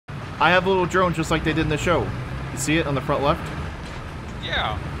I have a little drone just like they did in the show. You see it on the front left?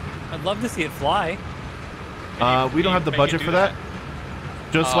 Yeah. I'd love to see it fly. We don't have the budget for that.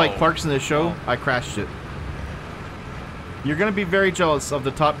 Just like Oh. Clarkson in the show, I crashed it. You're going to be very jealous of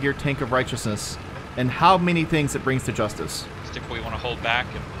the Top Gear tank of righteousness and how many things it brings to justice. Stick, we want to hold back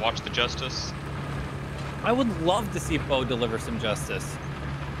and watch the justice. I would love to see Bo deliver some justice.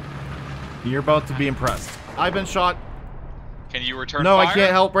 You're about to be impressed. I've been shot. Can you return No, fire? I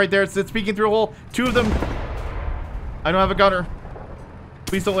can't help. Right there. It's peeking through a hole. Two of them. I don't have a gunner.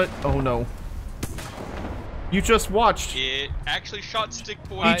 Please don't let... Oh, no. You just watched. It actually shot Stick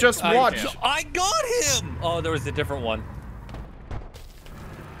Boy. He just watched. I got him! Oh, there was a different one.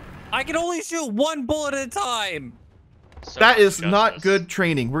 I can only shoot one bullet at a time. So That much is not justice. good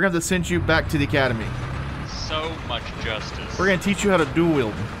training. We're going to have to send you back to the academy. So much justice. We're going to teach you how to dual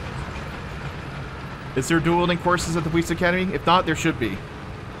wield. Is there dual wielding courses at the police academy? If not, there should be.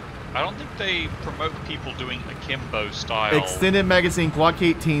 I don't think they promote people doing akimbo style. Extended magazine Glock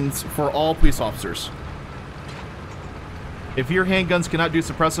 18s for all police officers. If your handguns cannot do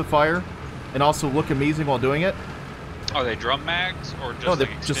suppressive fire and also look amazing while doing it, Are they drum mags or just no, they're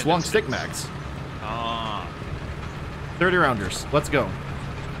like just extended long stick sticks? mags. Ah, 30 rounders. Let's go.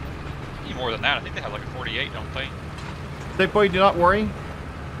 need more than that. I think they have like a 48, don't they? Stick boy, do not worry.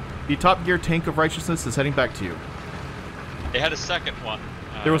 The Top Gear tank of righteousness is heading back to you. They had a second one.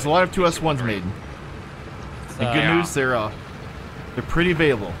 There was a lot of 2S1s made. And good Yeah. news, they're pretty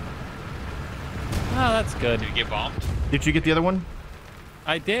available. Oh, that's good. Did you get bombed? Did you get the other one?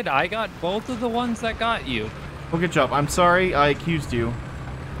 I did. I got both of the ones that got you. Well, good job. I'm sorry I accused you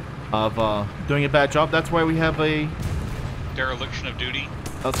of doing a bad job. That's why we have a... Dereliction of duty.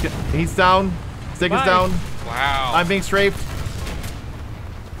 Let's get... He's down. Stick is Bye. down. Wow. I'm being strafed.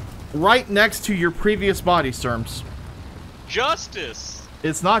 Right next to your previous body, Sturms. Justice.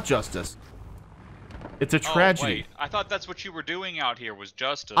 It's not justice. It's a tragedy. Oh, wait. I thought that's what you were doing out here was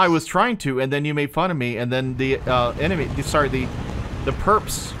justice. I was trying to, and then you made fun of me, and then the the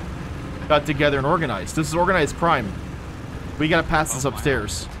perps got together and organized. This is organized crime. We gotta pass this Oh my.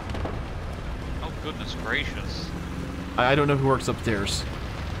 upstairs. Oh goodness gracious. I don't know who works upstairs.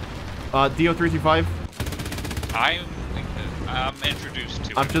 DO335. I'm introduced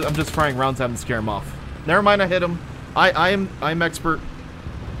to it. I'm just firing rounds at him to scare him off. Never mind, I hit him. I'm expert.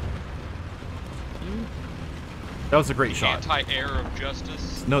 That was a great shot. Anti-air of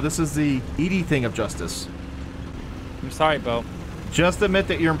justice. No, this is the ED thing of justice. I'm sorry, Bo. Just admit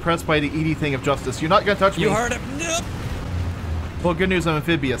that you're impressed by the ED thing of justice. You're not gonna touch me. You heard him. Nope. Well, good news, I'm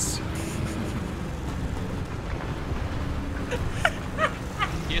amphibious.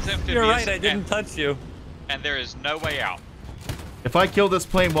 He is amphibious. You're right. I didn't touch you. And there is no way out. If I kill this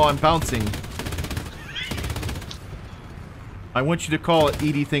plane while I'm bouncing, I want you to call it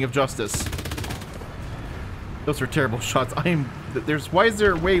ED thing of justice. Those are terrible shots. Why is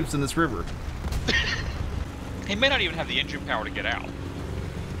there waves in this river? He may not even have the engine power to get out.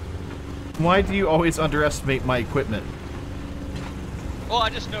 Why do you always underestimate my equipment? Well, I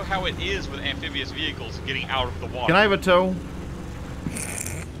just know how it is with amphibious vehicles getting out of the water. Can I have a tow?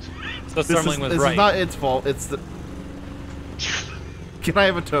 So Sterling was right. This is not its fault. It's the... Can I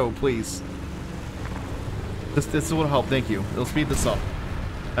have a tow, please? This will help. Thank you. It'll speed this up.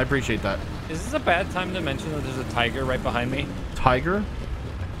 I appreciate that. Is this a bad time to mention that there's a tiger right behind me? Tiger?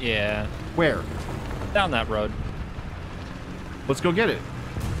 Yeah. Where? Down that road. Let's go get it.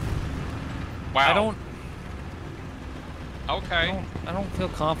 Wow. Okay. I don't feel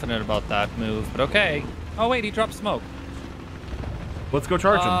confident about that move, but okay. Oh wait, he dropped smoke. Let's go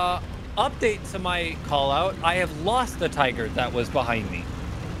charge him. Update to my call out. I have lost the tiger that was behind me.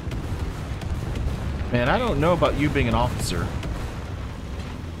 Man, I don't know about you being an officer.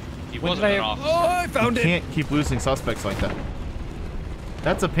 He When wasn't did an I- officer. Oh, I found You it. can't keep losing suspects like that.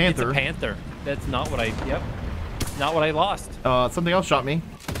 That's a It's panther. a panther. That's not what I. Yep. Not what I lost. Something else shot me.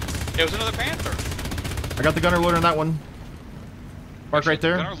 It was another panther. I got the gunner loader on that one. Mark right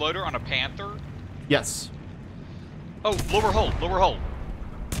there. Gunner loader on a panther. Yes. Oh, lower hull. Lower hull.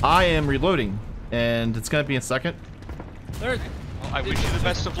 I am reloading, and it's gonna be a second. There. Well, I wish you the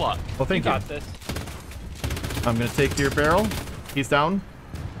best of luck. Well, thank You you. got this. I'm gonna take your barrel. He's down.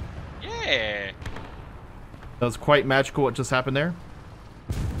 Yeah. That was quite magical what just happened there.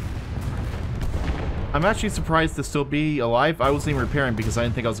 I'm actually surprised to still be alive. I wasn't even repairing because I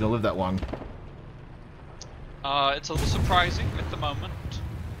didn't think I was gonna live that long. It's a little surprising at the moment.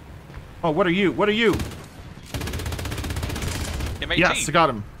 Oh, what are you? What are you? M18. Yes, I got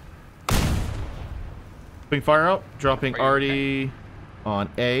him. Putting fire out. Dropping Are you already on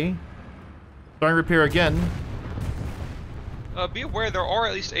A. Starting repair again. Be aware there are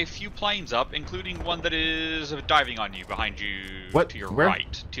at least a few planes up, including one that is diving on you behind you. What? To your Where?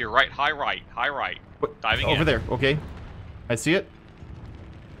 right. To your right. High right. High right. What? Diving Over in. there. Okay. I see it.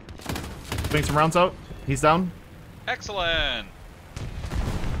 Putting some rounds out. He's down. Excellent.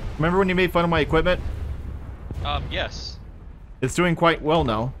 Remember when you made fun of my equipment? Yes. It's doing quite well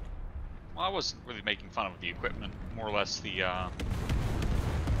now. Well, I wasn't really making fun of the equipment. More or less the physics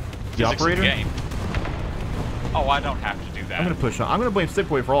of the operator? game. Oh, I don't have to do that. I'm gonna push on. I'm gonna blame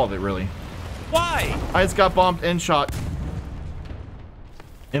Stickboy for all of it, really. Why? I just got bombed and shot.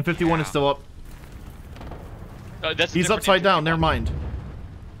 M51 Yeah. is still up. That's a He's different upside down. M51. Never mind.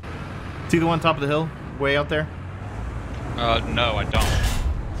 See the one top of the hill? Way out there? No, I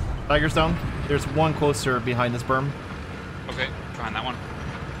don't. Tiger's down. There's one closer behind this berm. Okay, behind that one.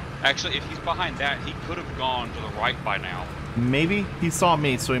 Actually, if he's behind that, he could have gone to the right by now. Maybe he saw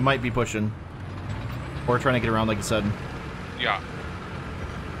me, so he might be pushing. Or trying to get around, like you said. Yeah.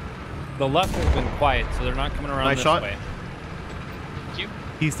 The left has been quiet, so they're not coming around Nice this shot. way. Thank you.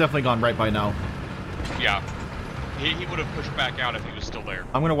 He's definitely gone right by now. Yeah. He would have pushed back out if he was still there.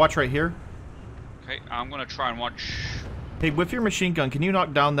 I'm gonna watch right here. Okay, I'm gonna try and watch. Hey, with your machine gun, can you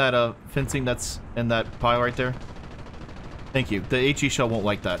knock down that fencing that's in that pile right there? Thank you. The HE shell won't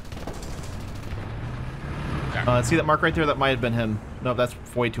like that. Okay. See that mark right there? That might have been him. No, that's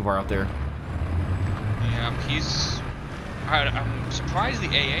way too far out there. Yeah, he's. I'm surprised the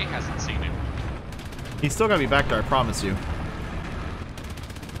AA hasn't seen him. He's still gotta be back there, I promise you.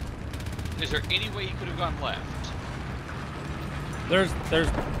 Is there any way he could have gone left?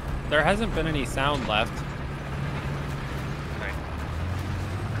 There hasn't been any sound left. Okay.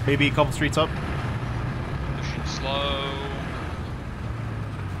 Maybe a couple streets up. Pushing slow.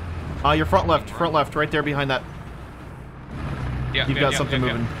 Your front left, right there behind that. Yeah, You've got something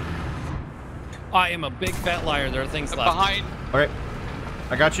moving. I am a big fat liar. There are things left. Behind. All right,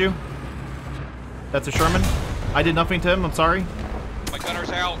 I got you. That's a Sherman. I did nothing to him. I'm sorry. My gunner's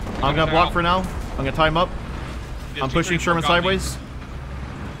out. I'm gonna block for now. I'm gonna tie him up. Yeah, I'm two, pushing three, Sherman four, got me. sideways.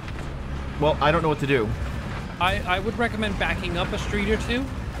 Well, I don't know what to do. I would recommend backing up a street or two.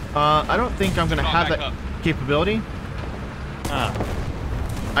 I don't think I'm gonna Come on, have back that up. capability. Ah.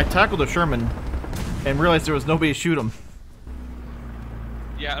 I tackled a Sherman and realized there was nobody to shoot him.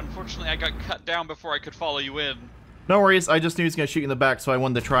 Yeah, unfortunately, I got cut down before I could follow you in. No worries, I just knew he was gonna shoot you in the back, so I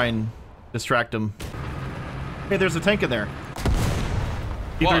wanted to try and distract him. Hey, there's a tank in there.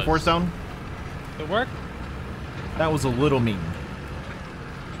 T-34's down. It worked. That was a little mean.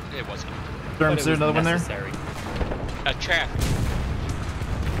 It wasn't. But Is it there was another one there? necessary. A chat.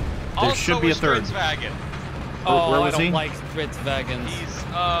 There should be a third. Wagon. Oh, where I was don't he? like Spitzwagens. He's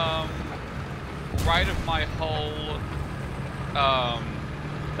right of my hull.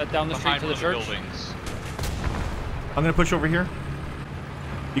 That down the street Behind to one the of the church. buildings. I'm gonna push over here.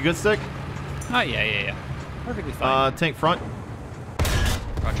 You good, Stick? Oh yeah. Perfectly fine. Tank front.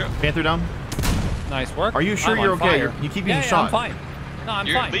 Gotcha. Panther down. Nice work. Are you sure I'm you're on okay? fire. You keep getting yeah, shot. I'm fine. No, I'm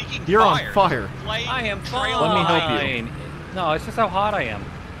You're fine. leaking You're on fire. fire. Flame I am fine. trail Let me help you. No, it's just how hot I am.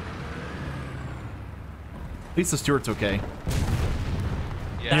 At least the Stewart's okay.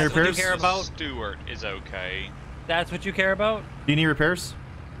 Yeah, Any That's what you repairs? care about? Stewart is okay. That's what you care about? Do you need repairs?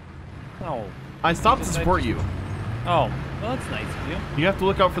 No. I stopped to Just support you. Oh, well, that's nice of you. You have to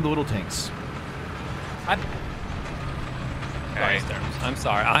look out for the little tanks. I'm Okay. sorry, Sterms. I'm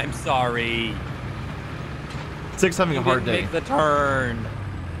sorry. I'm sorry. Stick's having a You hard didn't day. make the turn.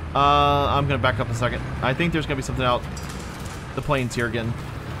 I'm gonna back up a second. I think there's gonna be something out. The plane's here again.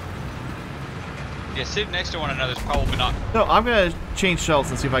 Yeah, sitting next to one another is probably not. No, I'm gonna change shells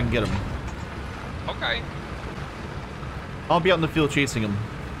and see if I can get him. Okay. I'll be out in the field chasing him.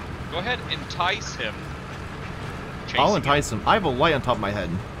 Go ahead, entice him. I'll Chasing entice him. I have a light on top of my head.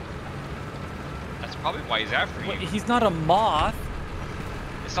 him. That's probably why he's after Wait, you. he's not a moth.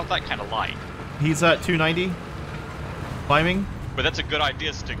 It's not that kind of light. He's at 290. Climbing. But that's a good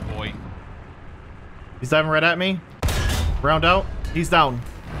idea, Stick Boy. He's diving right at me. Round out. He's down.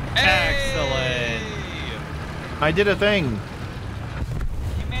 Excellent. I did a thing.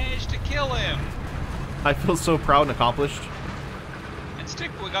 You managed to kill him. I feel so proud and accomplished. And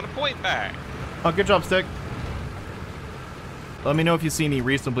Stick Boy got a point back. Oh, good job, Stick. Let me know if you see any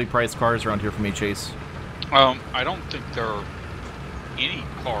reasonably priced cars around here for me, Chase. I don't think there are any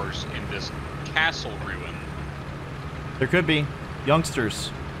cars in this castle ruin. There could be.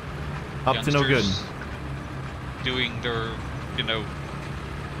 Youngsters. Up to no good. Youngsters doing their,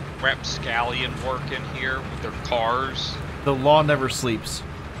 rapscallion work in here with their cars. The law never sleeps.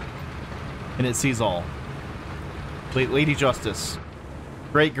 And it sees all. Lady Justice.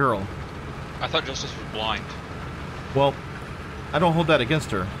 Great girl. I thought Justice was blind. Well, I don't hold that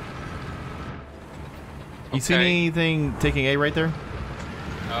against her. You see Okay. anything taking A right there?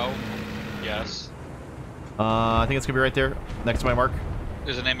 Oh, yes. I think it's gonna be right there, next to my mark.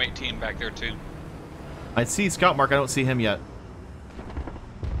 There's an M18 back there too. I see Scout Mark, I don't see him yet.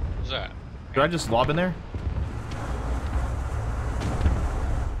 What's that? Did I just lob in there?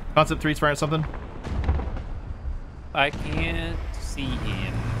 Concept 3's firing something? I can't see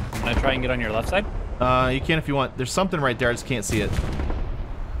him. Can I try and get on your left side? You can if you want. There's something right there, I just can't see it.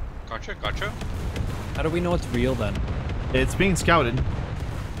 Gotcha, gotcha. How do we know it's real then? It's being scouted.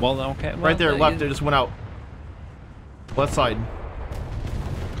 Well, okay. Well, Right there, left, it it just went out. Left side.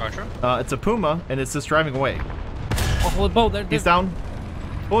 Gotcha. It's a Puma, and it's just driving away. Oh, Bo, He's down.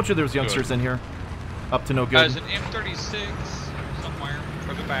 Told you there was youngsters in here. Up to no good. There's an M36 somewhere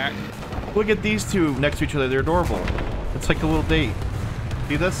further back. Look at these two next to each other. They're adorable. It's like a little date.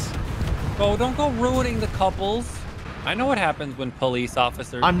 See this? Bo, don't go ruining the couples. I know what happens when police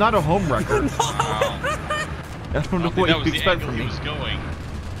officers... I'm not a home wrecker. Wow. I don't know I think what that you was the expect angle from he me. was going.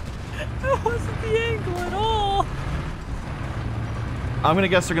 That wasn't the angle at all. I'm gonna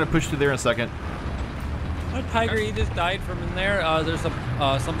guess they're gonna push through there in a second. What Tiger, he just died from in there. There's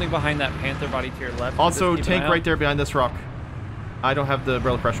a something behind that Panther body to your left. Also, Just keep an tank eye right out. there behind this rock. I don't have the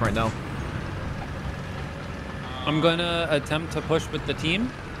barrel pressure right now. I'm gonna attempt to push with the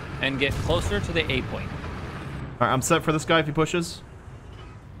team and get closer to the A point. Alright, I'm set for this guy if he pushes.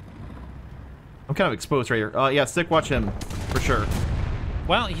 I'm kind of exposed right here. Yeah, stick watch him. For sure.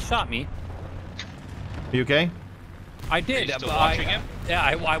 Well, he shot me. Are you okay? I did. you still but watching him? Yeah,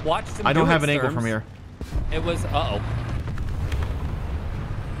 I watched him. I don't do have it, an angle Sturms. from here. It was,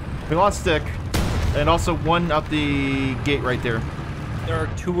 We lost stick. And also one out the gate right there. There are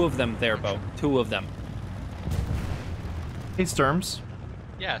two of them there, Bo. Two of them. Hey, Sturms.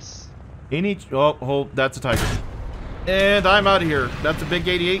 Yes. Any... Oh, hold. That's a Tiger. And I'm out of here. That's a big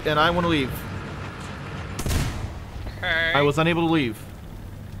 88, and I want to leave. Okay. I was unable to leave.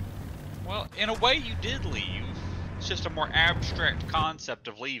 Well, in a way, you did leave. It's just a more abstract concept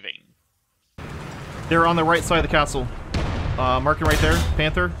of leaving. They're on the right side of the castle. Marking right there.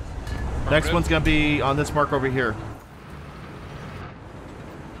 Panther. Next Affirmative. one's going to be on this mark over here.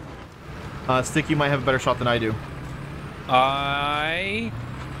 Stick, you might have a better shot than I do. I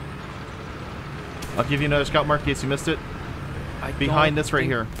I'll give you another scout mark in case you missed it. Behind don't this right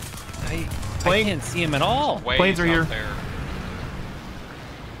think- here. I Plane? can't see him at all. Waves Planes are out here. There.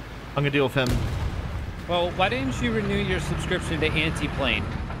 I'm going to deal with him. Well, why didn't you renew your subscription to Anti-Plane?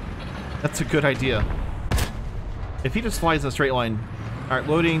 That's a good idea. If he just flies in a straight line. Alright,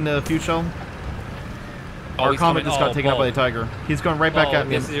 loading the fuse shell. Our he's Comet coming- just got taken out by the Bo. Tiger. He's going right back at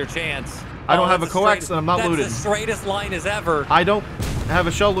me. This is your chance. I don't have that's a coax straight- and I'm not that's loaded. the straightest line as ever. I don't have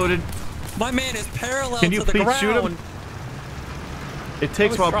a shell loaded. My man is parallel Can you to the please ground. shoot him? It takes a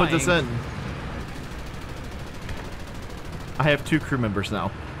was while to put this trying. in. I have 2 crew members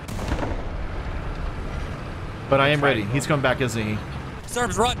now. But I am ready. He's coming back, isn't he?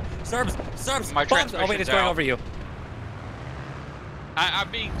 Serbs, run! Serbs! My Bombs! Oh wait, it's transmission's going out. over you.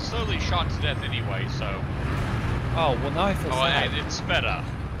 I'm being slowly shot to death anyway, so. Oh well, now I feel Oh, sad. and it's sped up.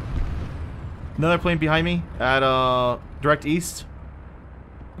 Another plane behind me at direct east.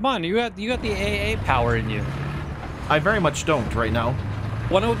 Come on, you got the AA power in you. I very much don't right now.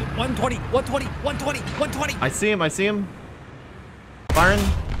 120, 120, 120, 120. I see him. I see him. Firing.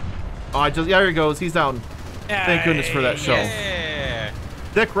 Oh, yeah, there he goes. He's down. Thank goodness for that shell. Yeah.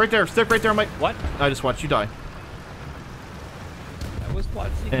 Stick right there. Stick right there, Mike. What? I just watched you die. I was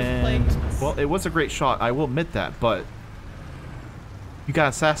watching him And play. well, it was a great shot. I will admit that, but you got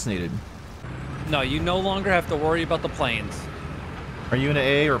assassinated. No, you no longer have to worry about the planes. Are you in an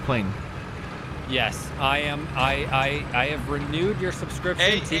A or a plane? Yes, I am. I have renewed your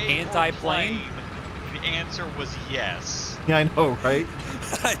subscription to AA or Anti-Plane. The answer was yes. Yeah, I know, right?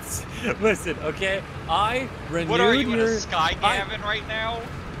 Listen, okay. I renewed What are you in your. a Sky Gavin right now?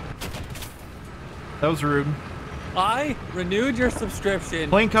 That was rude. I renewed your subscription.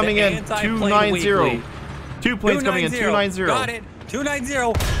 Plane coming to in. Anti-Plane 290. Weekly. 2 planes coming in. 290. Got it.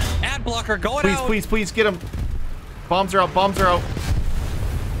 290. Ad blocker going Please, out. please, please get him. Bombs are out. Bombs are out.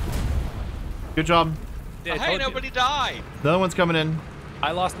 Good job. Yeah, I Hey, told you. nobody died. The other one's coming in.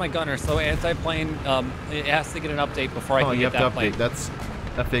 I lost my gunner, so Anti-Plane it has to get an update before I Oh, can you get have to that update. plane.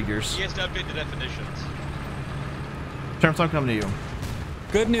 That figures. He has to update the definitions. Terms, I'm coming to you.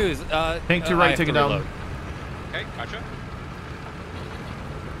 Good news. Tank to I right, have take to it down. reload. Okay, gotcha.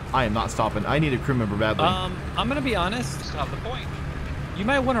 I am not stopping. I need a crew member badly. I'm gonna be honest. Stop the point. You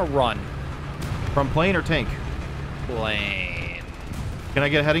might want to run. From plane or tank? Plane. Can I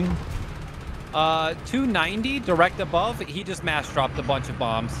get a heading? 290 direct above. He just mass dropped a bunch of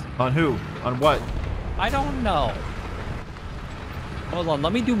bombs. On who? On what? I don't know. Hold on,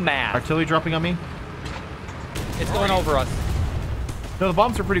 let me do math. Artillery dropping on me? It's going over us. No, the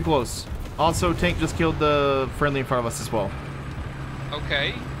bombs are pretty close. Also, tank just killed the friendly in front of us as well.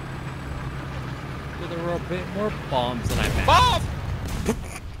 Okay. So there were a bit more bombs than I meant. Bomb!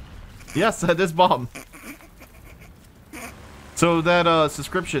 Yes, this bomb. So that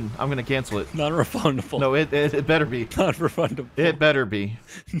subscription, I'm gonna cancel it. Non-refundable. No, it better be. Non-refundable. It better be.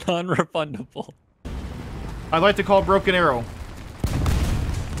 Non-refundable. I'd like to call Broken Arrow.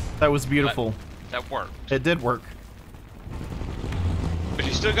 That was beautiful. That worked. It did work. But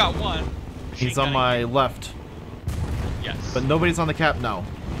you still got one. He's on my left, Yes. but nobody's on the cap now.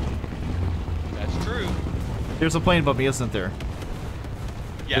 That's true. There's a plane above me, isn't there?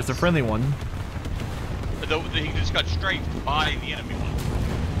 Yes. There's a friendly one. He just got strafed by the enemy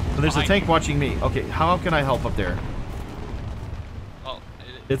one. And there's a Behind tank me. watching me. Okay, how can I help up there? Oh,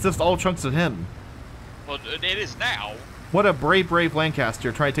 It's just all chunks of him. well, it is now. What a brave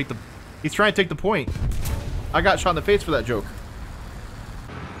Lancaster trying to take the... He's trying to take the point. I got shot in the face for that joke.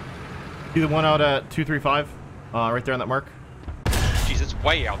 See the one out at 235? Right there on that mark. Jeez, it's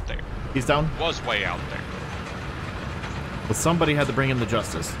way out there. He's down. Was way out there. But somebody had to bring him to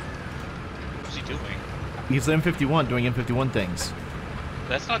justice. What's he doing? He's M51 doing M51 things.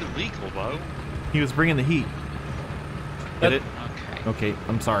 That's not illegal, though. He was bringing the heat. Get it? Okay. Okay,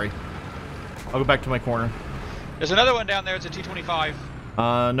 I'm sorry. I'll go back to my corner. There's another one down there. It's a T-25.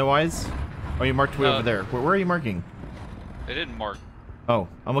 No eyes? Oh, you marked way over there. Where are you marking? They didn't mark. Oh,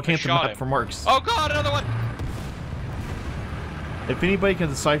 I'm looking I at the shot map him. for marks. Oh god, another one! If anybody can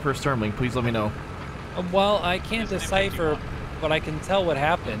decipher Sturmling, please let me know. Well, I can't It's an decipher, M51. but I can tell what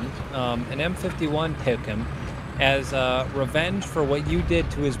happened. An M51 took him as revenge for what you did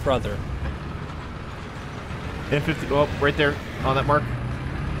to his brother. M50, oh, right there on that mark.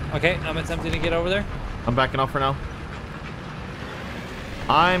 Okay, I'm attempting to get over there. I'm backing off for now.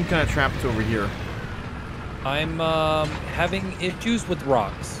 I'm kind of trapped over here. I'm having issues with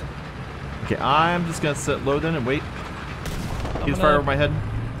rocks. Okay, I'm just gonna sit low then and wait. He's gonna- fire over my head.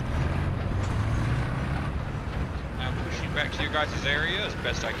 I'm pushing back to your guys' area as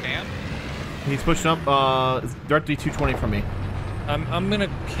best I can. He's pushing up, directly 220 from me.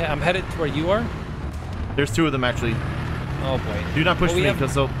 I'm headed to where you are. There's two of them actually. Oh boy. Do not push Well, we me have-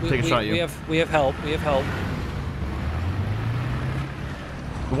 because they'll take a shot at you. We have help. We have help.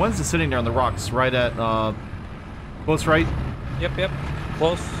 The one's just sitting there on the rocks, right at, close right Yep.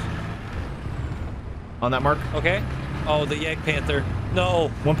 Close. on that mark. Okay. Oh, the Yak Panther. No.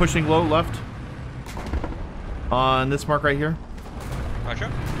 One pushing low left. On this mark right here.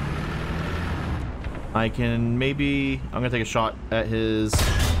 Gotcha. I can maybe... I'm gonna take a shot at his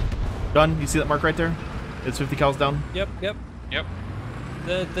gun. You see that mark right there? It's 50 cals down. Yep. Yep.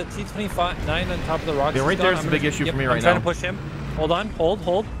 The T-25 9 on top of the rocks. Yeah, right is there's gone. the big issue for me right I'm trying now. to push him. Hold on.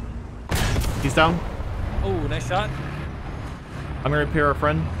 Hold. He's down. Oh, nice shot. I'm gonna repair our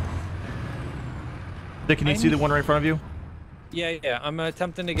friend. Dick, can you see the one right in front of you? Yeah. I'm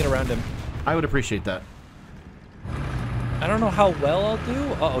attempting to get around him. I would appreciate that. I don't know how well I'll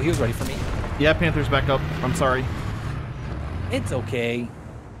do. Uh oh, he was ready for me. Yeah, Panther's back up. I'm sorry. It's okay.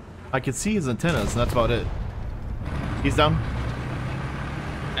 I can see his antennas, and that's about it. He's down.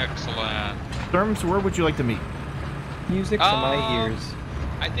 Excellent. Storms, where would you like to meet? Music to my ears.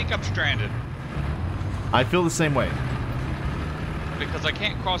 I think I'm stranded. I feel the same way. Because I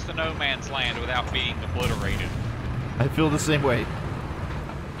can't cross the no man's land without being obliterated. I feel the same way.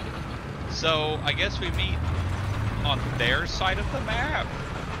 So, I guess we meet on their side of the map.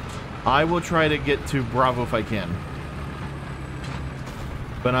 I will try to get to Bravo if I can.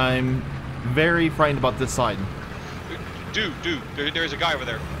 But very frightened about this side. Dude, there's a guy over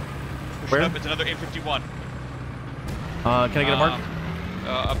there. Pushing Where? up, it's another M51. Can I get a mark?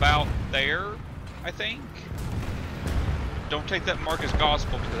 About there, I think. Don't take that mark as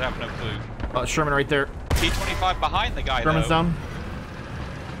gospel because I have no clue. Sherman right there. T-25 behind the guy, Sherman's though. down.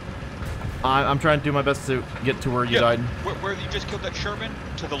 I'm trying to do my best to get to where you Yeah, died. where you just killed that Sherman,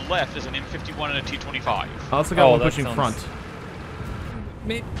 to the left is an M51 and a T-25. I also got one that pushing sounds- front.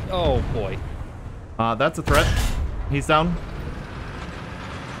 Oh boy. That's a threat. He's down.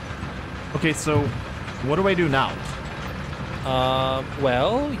 Okay, so what do I do now?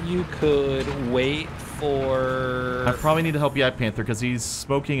 Well, you could wait for... I probably need to help Yak Panther because he's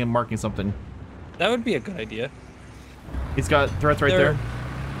smoking and marking something. That would be a good idea. He's got threats right They're- there.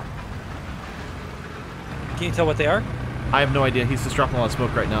 Can you tell what they are? I have no idea. He's just dropping a lot of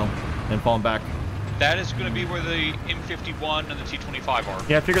smoke right now and falling back. That is going to be where the M51 and the T-25 are.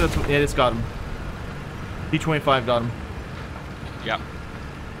 Yeah, I figured that's what... Yeah, it's got him. T-25 got him. Yep.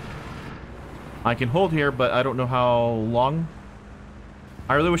 I can hold here, but I don't know how long.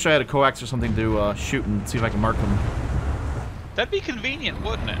 I really wish I had a coax or something to shoot and see if I can mark him. That'd be convenient,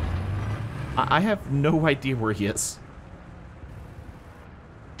 wouldn't it? I have no idea where he is.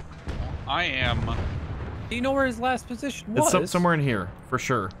 I am. Do you know where his last position was? It's somewhere in here, for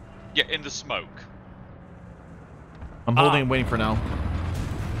sure. Yeah, in the smoke. I'm holding and waiting for now.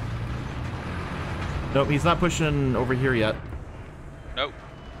 Nope, he's not pushing over here yet. Nope.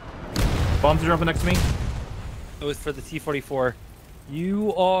 Bombs are jumping next to me. It was for the T-44.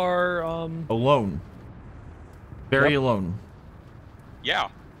 You are, Alone. Very alone. Yeah.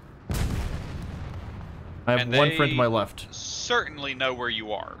 I have And one friend to they my left. certainly know where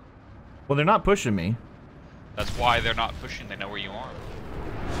you are. Well, they're not pushing me. That's why they're not pushing. They know where you are.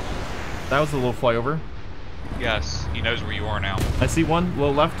 That was a little flyover. Yes, he knows where you are now. I see one,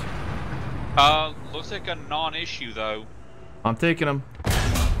 low left. Looks like a non-issue though. I'm taking him.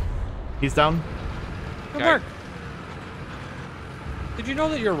 He's down. Good Okay. work. Did you know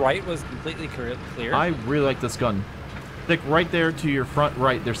that your right was completely clear? I really like this gun. Stick right there to your front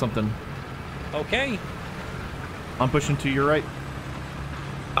right. There's something. Okay. I'm pushing to your right.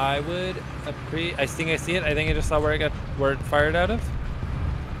 I would I think I see it. I think I just saw where it fired out of.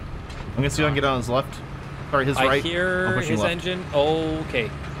 I'm gonna see if I can get on his left. Sorry, his right. I I'm hear pushing his left. engine. Okay.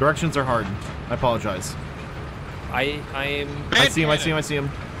 Directions are hard. I apologize. I am. I see him. I see him. I see him.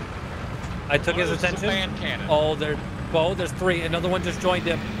 I took his This is a attention. fan cannon. Oh, there's three. Another one just joined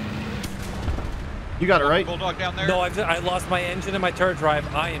him. You got it right. Bulldog down there. No, I lost my engine and my turret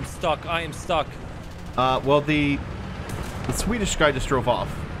drive. I am stuck. I am stuck. Well, the Swedish guy just drove off.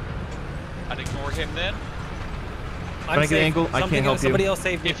 I'd ignore him then. I get an angle? I can't help you. Somebody else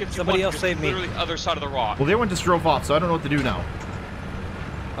saved me. A51 Somebody else is saved me. literally the other side of the rock. Well, the other one just drove off, so I don't know what to do now.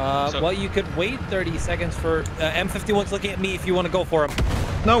 Well, you could wait 30 seconds for M51's looking at me if you want to go for him.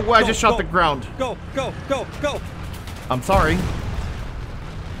 No, I just shot go. the ground. Go, go, go, go. I'm sorry.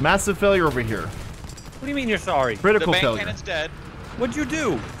 Massive failure over here. What do you mean you're sorry? The Critical bank failure. cannon's dead. What'd you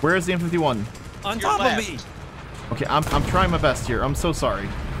do? Where is the M51? On Your top left. of me. Okay, I'm trying my best here. I'm so sorry.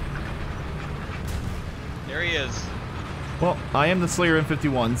 There he is. Well, I am the Slayer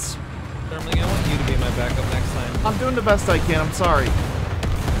M51s. Thermling, I want you to be my backup next time. I'm doing the best I can. I'm sorry.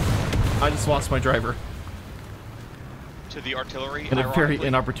 I just lost my driver To the artillery. in a very ironically.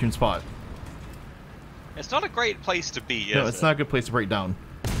 inopportune spot. It's not a great place to be, is No, it's it? not a good place to break down.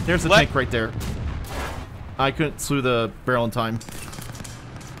 There's the Let- tank right there. I couldn't slew the barrel in time.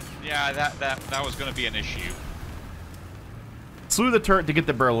 Yeah, that was going to be an issue. Slew the turret to get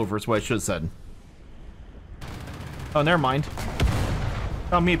the barrel over is what I should have said. Oh, never mind.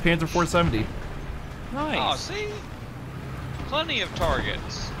 Found me a Panzer 470. Oh, Nice. see? Plenty of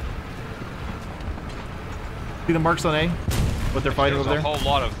targets. See the marks on A? What they're fighting There's over a there? whole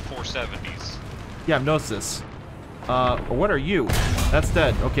lot of 470s. Yeah, I've noticed this. What are you? That's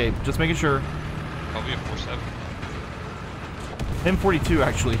dead. Okay, just making sure. Probably a 470. M42,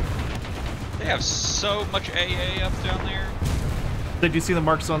 actually. They have so much AA up down there. Did you see the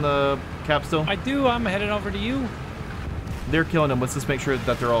marks on the capstone? I do. I'm headed over to you. They're killing them. Let's just make sure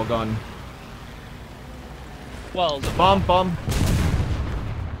that they're all gone. Well, Bomb, bomb.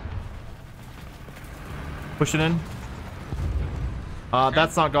 Pushing in.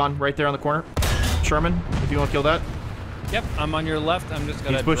 That's not gone. Right there on the corner. Sherman, if you want to kill that. yep. I'm on your left. I'm just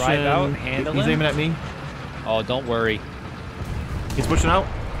gonna He's pushing. drive out, handle He's him. aiming at me. Oh, don't worry. He's pushing out.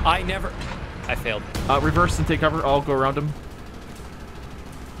 I failed. Reverse and take cover. I'll go around him.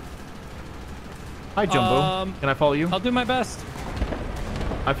 Hi, Jumbo. Can I follow you? I'll do my best.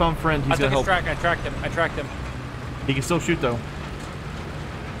 I found friend. He's I gonna took his help. track. I tracked him. He can still shoot though.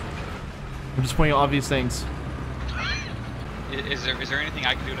 I'm just pointing out obvious things. Is there anything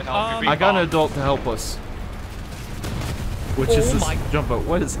I can do to help? You're being I got an bombed. adult to help us. Which Oh is this my- Jumbo.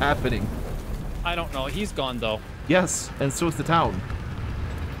 What is happening? I don't know. He's gone though. Yes, and so is the town.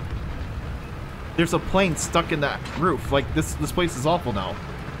 There's a plane stuck in that roof. Like this place is awful now.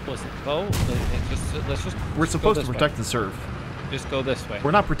 Listen, go. Let's just. We're just supposed go to this protect way. and serve. Just go this way.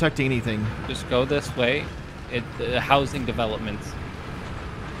 We're not protecting anything. Just go this way. The housing developments.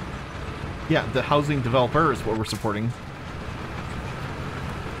 Yeah, the housing developer is what we're supporting.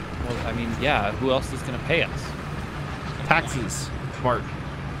 Well, I mean, yeah. Who else is gonna pay us? Taxes. Smart.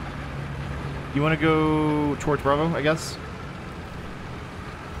 You want to go towards Bravo, I guess?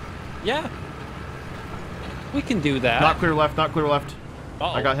 Yeah. We can do that. Not clear left, not clear left. Uh-oh.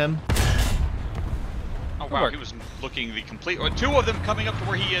 I got him. Oh Good wow, work. he was looking the complete. Or two of them coming up to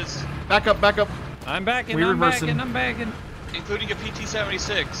where he is, Back up, back up. I'm backing. We I'm reversing. backing. I'm backing. including a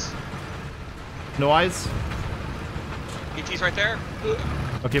PT-76. No eyes. ET's right there.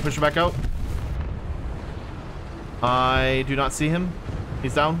 Okay, push him back out. I do not see him.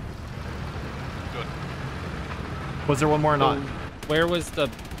 He's down. Good. Was there one more or not? Where was the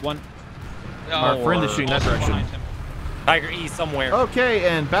one? Our friend is shooting that Also direction. behind him. Tiger E somewhere. Okay,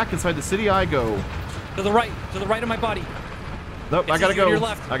 and back inside the city I go. To the right of my body. Nope, I It's gotta on go. your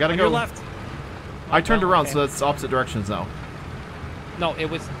left. I gotta On go. Your left. I turned Oh, around, okay. so that's opposite directions now. No, it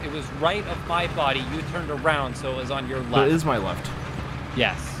was right of my body. You turned around, so it was on your left. So it is my left.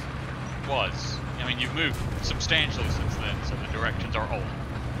 Yes. Was. I mean, you've moved substantially since then, so the directions are old.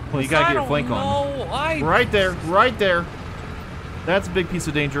 Well, you gotta get your flank on. No, Right there, right there. That's a big piece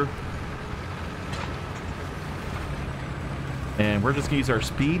of danger. And we're just gonna use our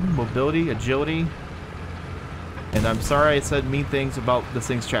speed, mobility, agility. And I'm sorry I said mean things about this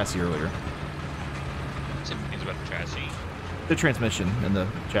thing's chassis earlier. Some things about the chassis. The transmission and the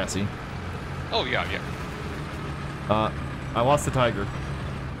chassis. Oh, yeah, yeah. I lost the Tiger.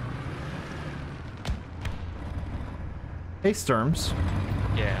 Hey, Sturms.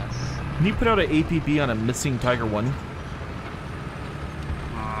 Yes. Can you put out an APB on a missing Tiger 1?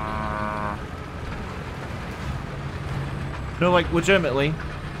 No, like, legitimately.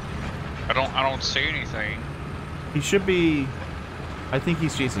 I don't see anything. He should be... I think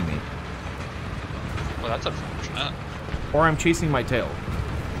he's chasing me. Well, that's unfortunate. Or I'm chasing my tail.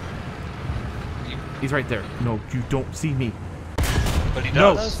 You- He's right there. No, you don't see me. But he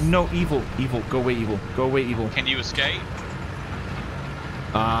No, does. no, evil, evil. Go away, evil. Go away, evil. Can you escape?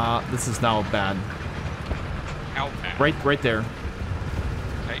 This is now bad. How bad? Right there.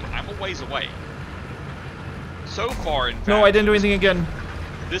 Okay, I'm a ways away. So far, in fact, No, I didn't do anything again.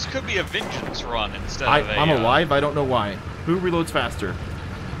 This could be a vengeance run instead of a... I'm alive. I don't know why. Who reloads faster?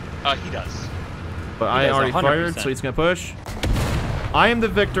 He does. But He I does, already fired, 100%. so he's gonna push. I am the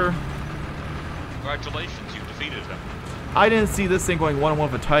victor. Congratulations, you defeated him. I didn't see this thing going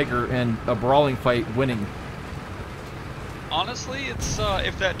one-on-one with a Tiger and a brawling fight winning. Honestly, it's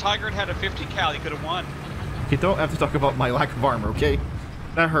if that Tiger had a 50 cal, he could have won. You don't have to talk about my lack of armor, okay?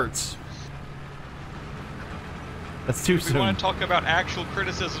 That hurts. That's too If we soon. want to talk about actual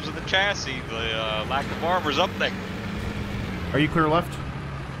criticisms of the chassis, the lack of armor's up there. Are you clear left?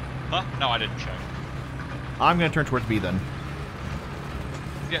 Huh? No, I didn't check. I'm gonna turn towards B then.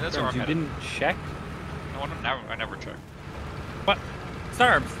 Yeah, that's where I'm You headed. didn't check? No, I never check. What?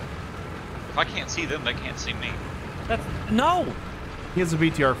 Starbs. If I can't see them, they can't see me. That's no. He has a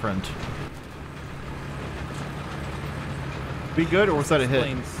BTR friend. Be good, or was that a hit?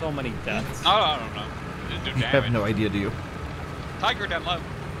 Explains so many deaths. I don't know. Didn't do You damage. have no idea, do you? Tiger down low.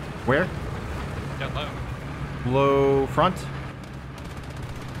 Where? Down low. Low front?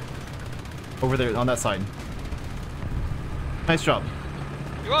 Over there, on that side. Nice job.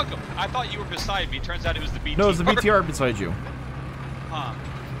 You're welcome. I thought you were beside me. Turns out it was the BTR. No, it's the BTR beside you. Huh.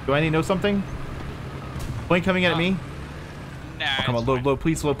 Do I need to know something? Plane coming at me? Nah, Come on, it's load, fine. load,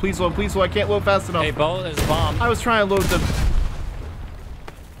 please load, please load, please load. I can't load fast enough. Hey, Bo, there's a bomb. I was trying to load the